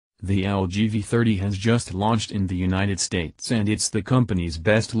The LG V30 has just launched in the United States and it's the company's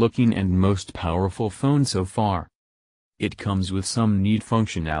best looking and most powerful phone so far. It comes with some neat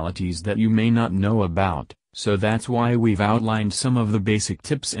functionalities that you may not know about, so that's why we've outlined some of the basic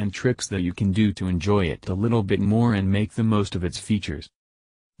tips and tricks that you can do to enjoy it a little bit more and make the most of its features.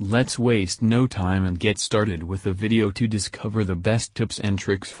 Let's waste no time and get started with the video to discover the best tips and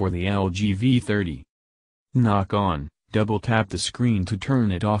tricks for the LG V30. Knock on, double tap the screen to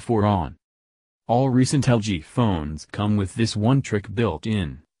turn it off or on. All recent LG phones come with this one trick built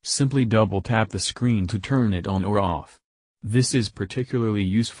in, simply double tap the screen to turn it on or off. This is particularly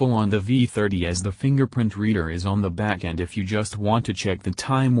useful on the V30 as the fingerprint reader is on the back, and if you just want to check the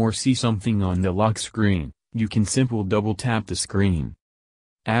time or see something on the lock screen, you can simply double tap the screen.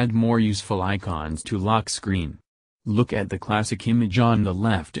 Add more useful icons to lock screen. Look at the classic image on the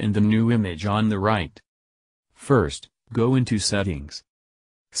left and the new image on the right. First, go into Settings.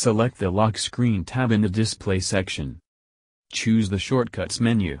 Select the Lock Screen tab in the Display section. Choose the Shortcuts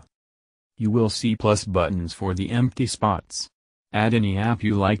menu. You will see plus buttons for the empty spots. Add any app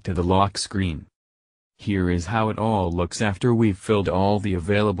you like to the lock screen. Here is how it all looks after we've filled all the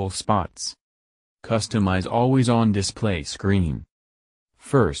available spots. Customize Always On Display screen.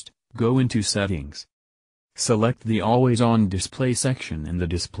 First, go into Settings. Select the Always On Display section in the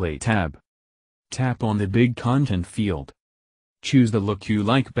Display tab. Tap on the Big Content field. Choose the look you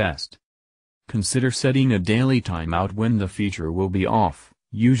like best. Consider setting a daily timeout when the feature will be off,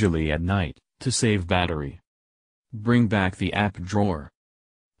 usually at night, to save battery. Bring back the app drawer.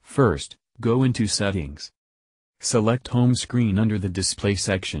 First, go into Settings. Select Home Screen under the Display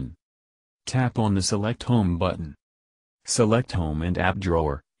section. Tap on the Select Home button. Select Home and App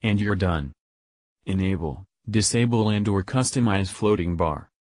Drawer, and you're done. Enable, disable and/or customize floating bar.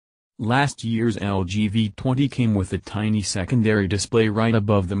 Last year's LG V20 came with a tiny secondary display right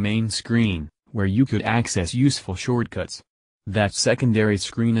above the main screen, where you could access useful shortcuts. That secondary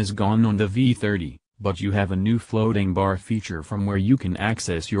screen is gone on the V30, but you have a new floating bar feature from where you can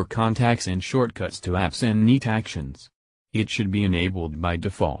access your contacts and shortcuts to apps and neat actions. It should be enabled by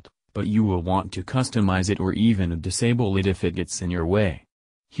default, but you will want to customize it or even disable it if it gets in your way.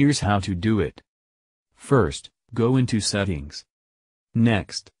 Here's how to do it. First, go into Settings.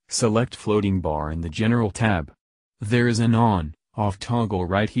 Next, select Floating Bar in the General tab. There is an on/off toggle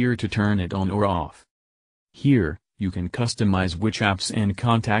right here to turn it on or off. Here, you can customize which apps and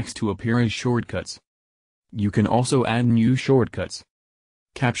contacts to appear as shortcuts. You can also add new shortcuts.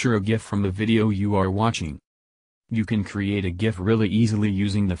 Capture a GIF from the video you are watching. You can create a GIF really easily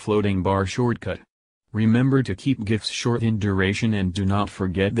using the floating bar shortcut. Remember to keep GIFs short in duration and do not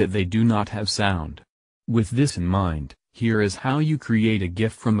forget that they do not have sound. With this in mind, here is how you create a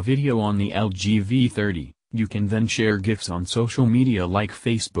GIF from a video on the LG V30. You can then share GIFs on social media like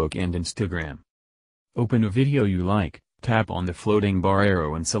Facebook and Instagram. Open a video you like, tap on the floating bar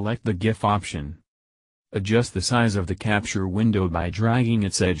arrow and select the GIF option. Adjust the size of the capture window by dragging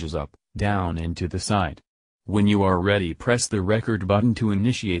its edges up, down and to the side. When you are ready, press the record button to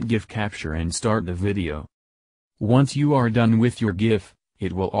initiate GIF capture and start the video. Once you are done with your GIF,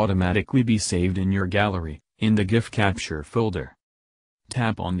 it will automatically be saved in your gallery, in the GIF capture folder.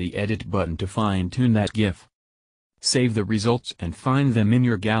 Tap on the Edit button to fine-tune that GIF. Save the results and find them in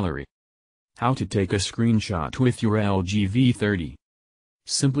your gallery. How to take a screenshot with your LG V30.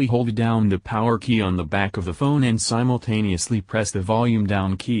 Simply hold down the power key on the back of the phone and simultaneously press the volume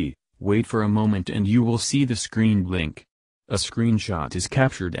down key. Wait for a moment and you will see the screen blink. A screenshot is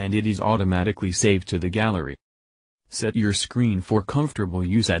captured and it is automatically saved to the gallery. Set your screen for comfortable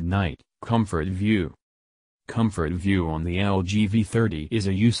use at night. Comfort View. Comfort View on the LG V30 is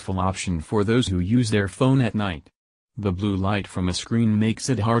a useful option for those who use their phone at night. The blue light from a screen makes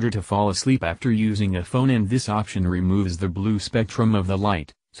it harder to fall asleep after using a phone, and this option removes the blue spectrum of the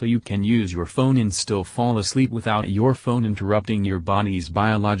light, so you can use your phone and still fall asleep without your phone interrupting your body's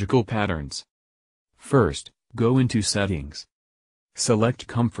biological patterns. First, go into Settings. Select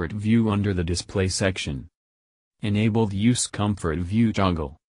Comfort View under the Display section. Enable the Use Comfort View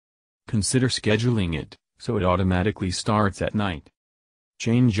toggle. Consider scheduling it, so it automatically starts at night.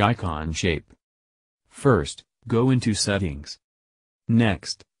 Change icon shape. First, go into Settings.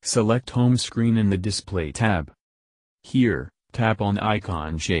 Next, select Home Screen in the Display tab. Here, tap on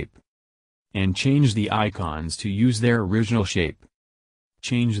Icon Shape. And change the icons to use their original shape.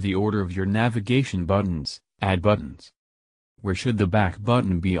 Change the order of your navigation buttons. Add buttons. Where should the back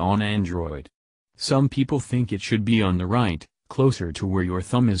button be on Android? Some people think it should be on the right, closer to where your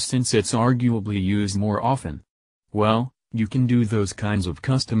thumb is, since it's arguably used more often. Well, you can do those kinds of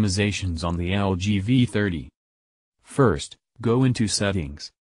customizations on the LG V30. First, go into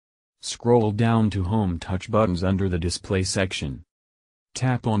Settings. Scroll down to Home touch buttons under the Display section.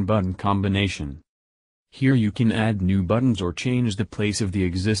 Tap on Button Combination. Here you can add new buttons or change the place of the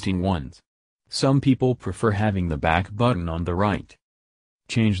existing ones. Some people prefer having the back button on the right.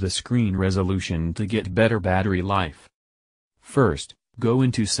 Change the screen resolution to get better battery life. First, go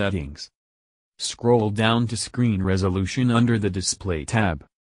into Settings. Scroll down to Screen Resolution under the Display tab.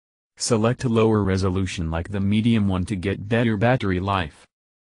 Select a lower resolution like the medium one to get better battery life.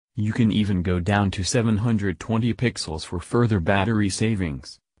 You can even go down to 720 pixels for further battery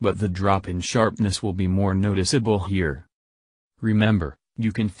savings, but the drop in sharpness will be more noticeable here. Remember,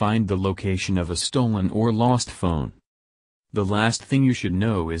 you can find the location of a stolen or lost phone. The last thing you should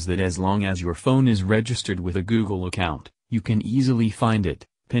know is that as long as your phone is registered with a Google account, you can easily find it,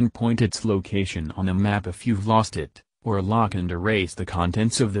 pinpoint its location on a map if you've lost it, or lock and erase the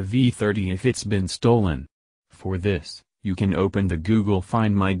contents of the V30 if it's been stolen. For this, you can open the Google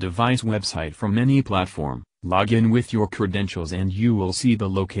Find My Device website from any platform, log in with your credentials and you will see the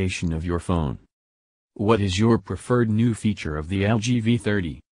location of your phone. What is your preferred new feature of the LG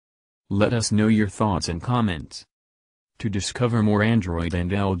V30? Let us know your thoughts and comments. To discover more Android and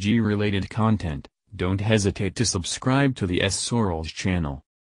LG related content, don't hesitate to subscribe to the S Sorrels channel.